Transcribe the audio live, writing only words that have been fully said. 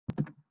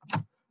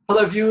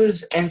Hello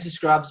viewers and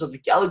subscribers of the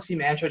Galaxy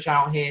Mantra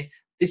channel here.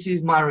 This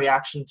is my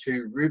reaction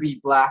to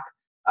RWBY Black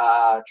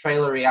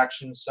trailer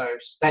reaction. So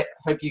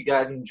hope you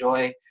guys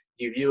enjoy,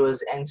 you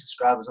viewers and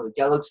subscribers of the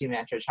Galaxy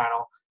Mantra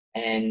channel.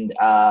 And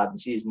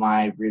this is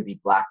my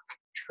RWBY Black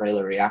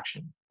trailer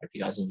reaction. Hope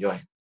you guys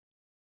enjoy.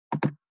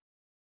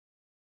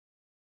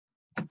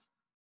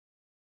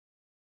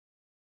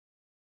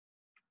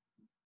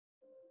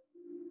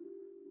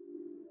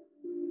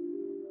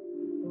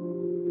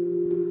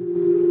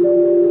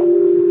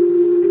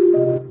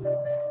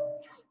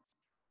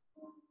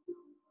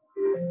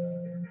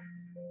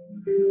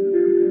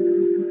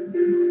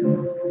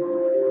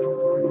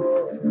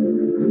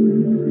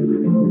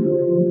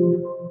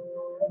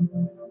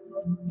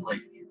 Like,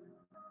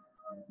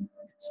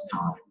 it's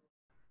not.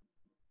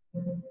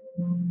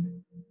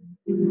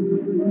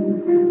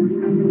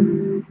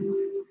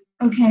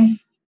 Okay.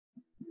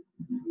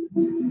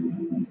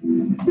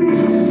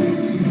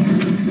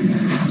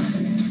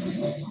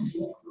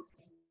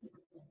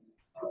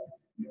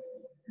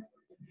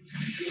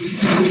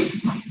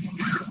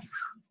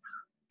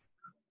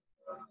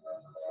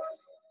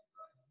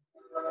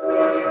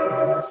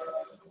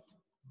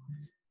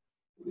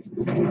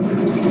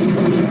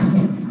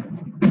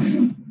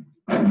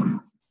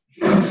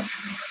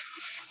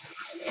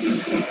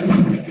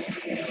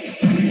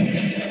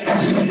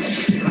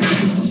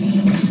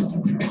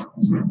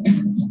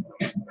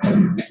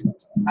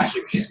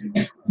 Actually,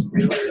 music.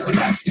 Really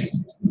bad music.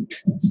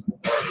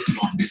 These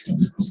ones.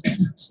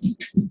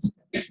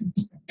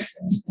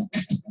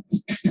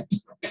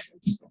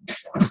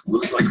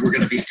 Looks like we're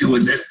gonna be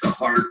doing this the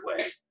hard way.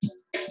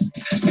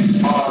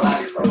 Oh,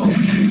 that is cool.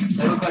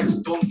 They look like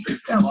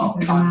stormtroopers. Well,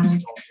 kind of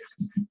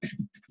stormtroopers.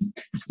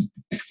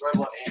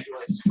 Robot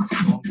androids.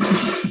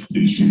 Stormtroopers.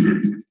 Intruder,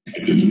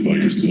 identify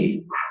yourself.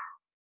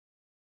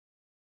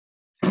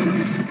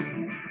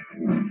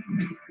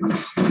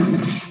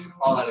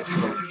 Oh, that is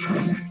cool.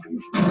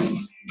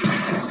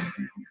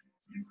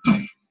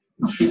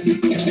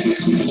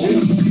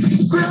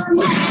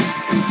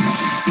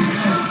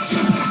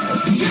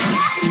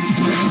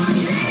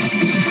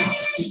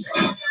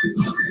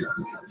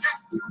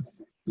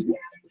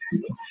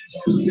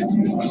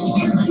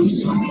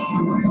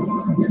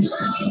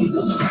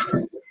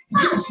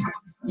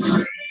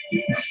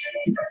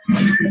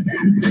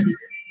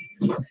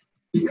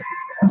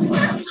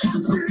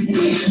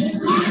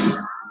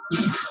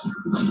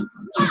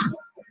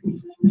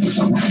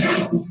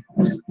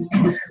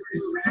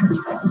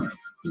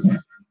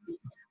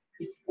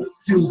 Let's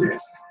do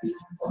this.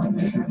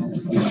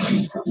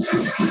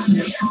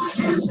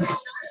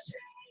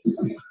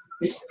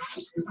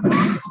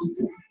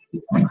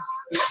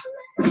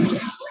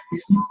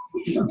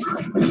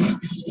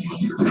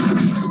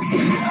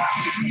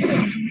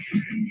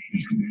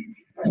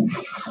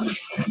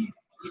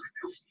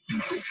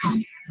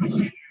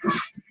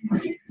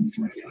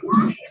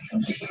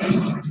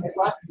 It's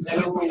like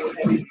metal,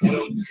 heavy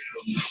metal.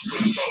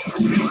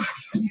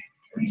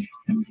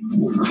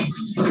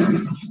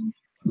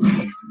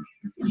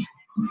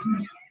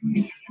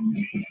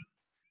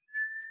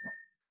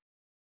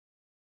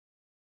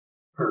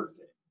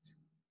 Perfect.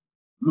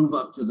 Move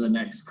up to the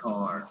next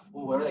car.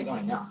 Well, where are they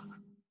going now?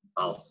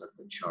 I'll set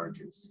the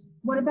charges.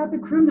 What about the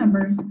crew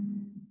members?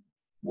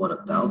 What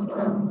about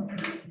them?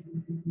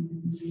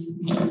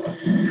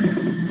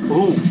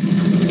 Ooh,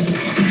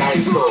 that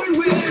is cool.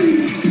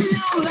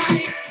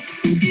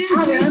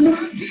 Adam,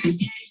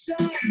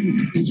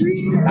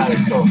 That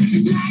is cool.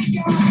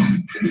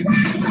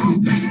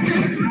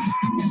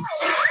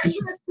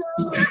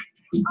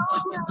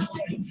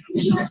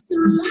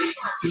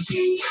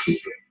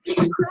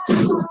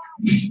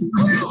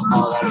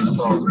 Oh, that is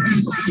cool.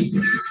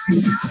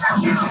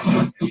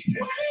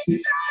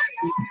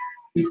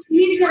 you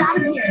need to get out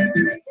of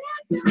here.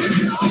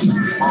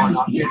 Oh,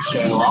 not you,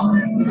 Sherlock.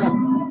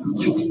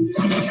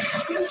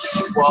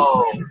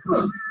 Whoa.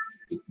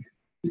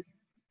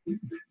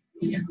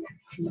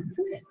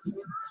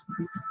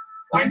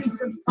 I need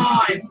some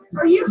time.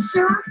 Are you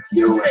sure?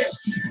 Do it.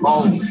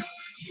 Oh.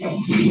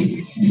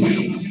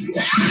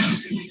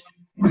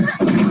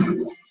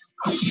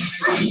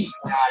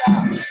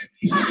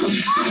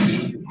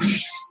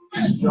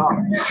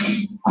 Strong.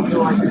 I feel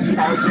like this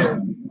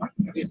character,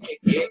 this kid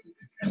here,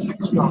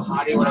 strong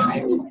Hardy, what I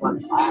made was one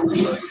black,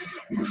 but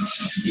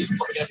he's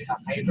probably going to be my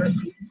favorite.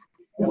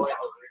 Or in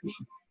the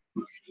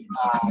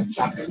RWBY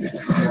chapters. So,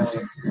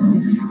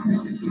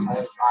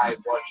 as I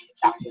watch the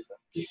chapters,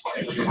 he's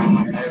probably one of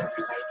my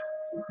favorites.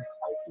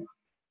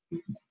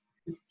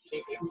 She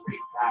seems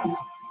pretty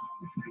badass.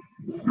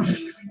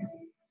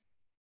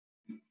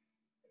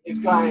 This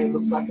guy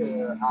looks like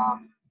a,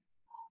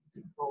 what's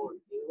it called?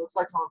 He looks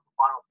like someone from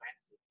Final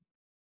Fantasy.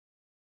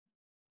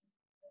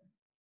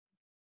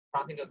 I'm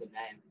trying to think of the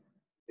name,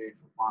 dude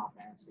from Final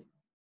Fantasy.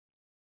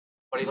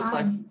 But he looks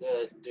like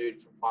the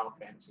dude from Final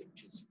Fantasy,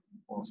 which is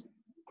awesome.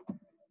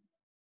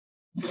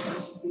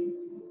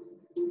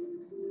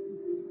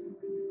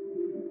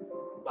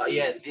 But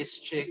yeah, this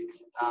chick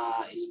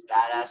is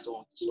badass, the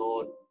one with the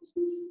sword.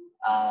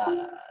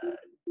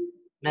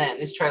 Man,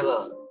 this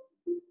trailer,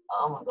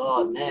 Oh my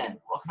god, man.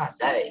 What can I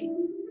say?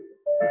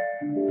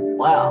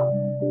 Wow.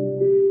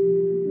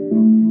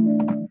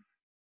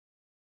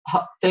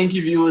 Thank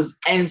you, viewers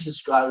and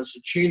subscribers, for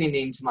tuning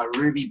in to my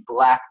RWBY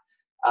Black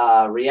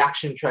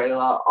reaction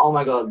trailer. Oh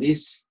my god,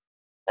 this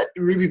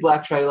RWBY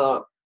Black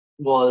trailer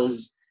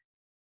was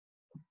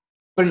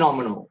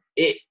phenomenal.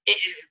 It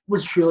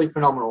was truly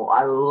phenomenal.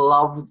 I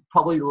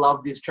probably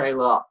loved this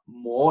trailer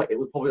more. It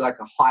was probably like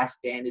a high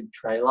standard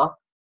trailer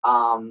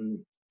for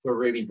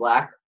RWBY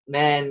Black.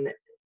 Man,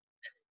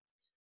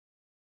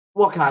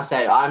 what can I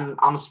say?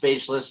 I'm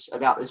speechless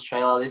about this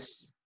trailer.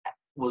 This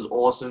was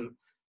awesome.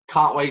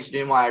 Can't wait to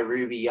do my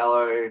RWBY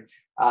Yellow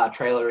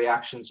trailer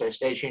reaction. So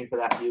stay tuned for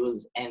that,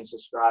 viewers and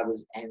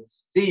subscribers, and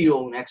see you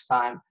all next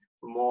time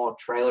for more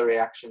trailer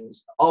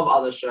reactions of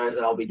other shows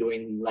that I'll be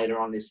doing later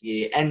on this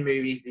year, and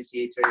movies this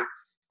year too,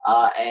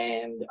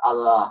 and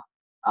I'll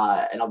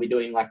be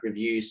doing like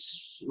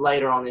reviews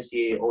later on this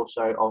year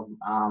also of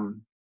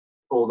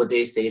all the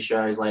DC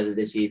shows later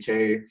this year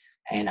too,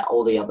 and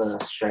all the other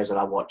shows that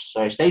I watch.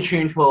 So stay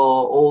tuned for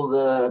all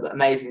the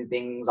amazing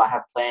things I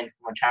have planned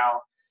for my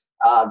channel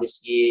this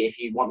year. If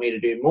you want me to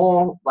do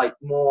more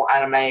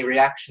anime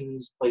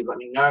reactions, please let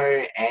me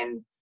know,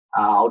 and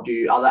I'll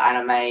do other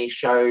anime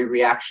show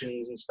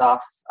reactions and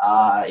stuff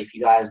if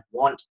you guys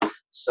want.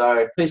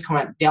 So please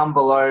comment down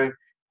below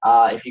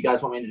if you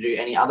guys want me to do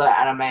any other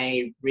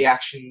anime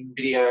reaction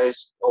videos,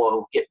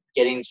 or get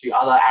into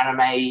other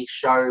anime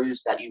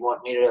shows that you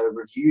want me to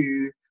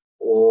review,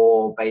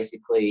 or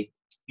basically,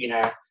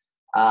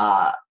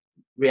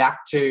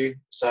 react to.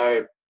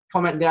 So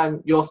comment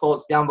down your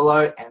thoughts down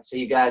below, and see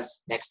you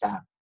guys next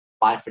time.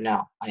 Bye for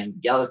now. I am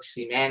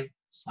Galaxy Man,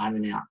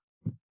 signing out.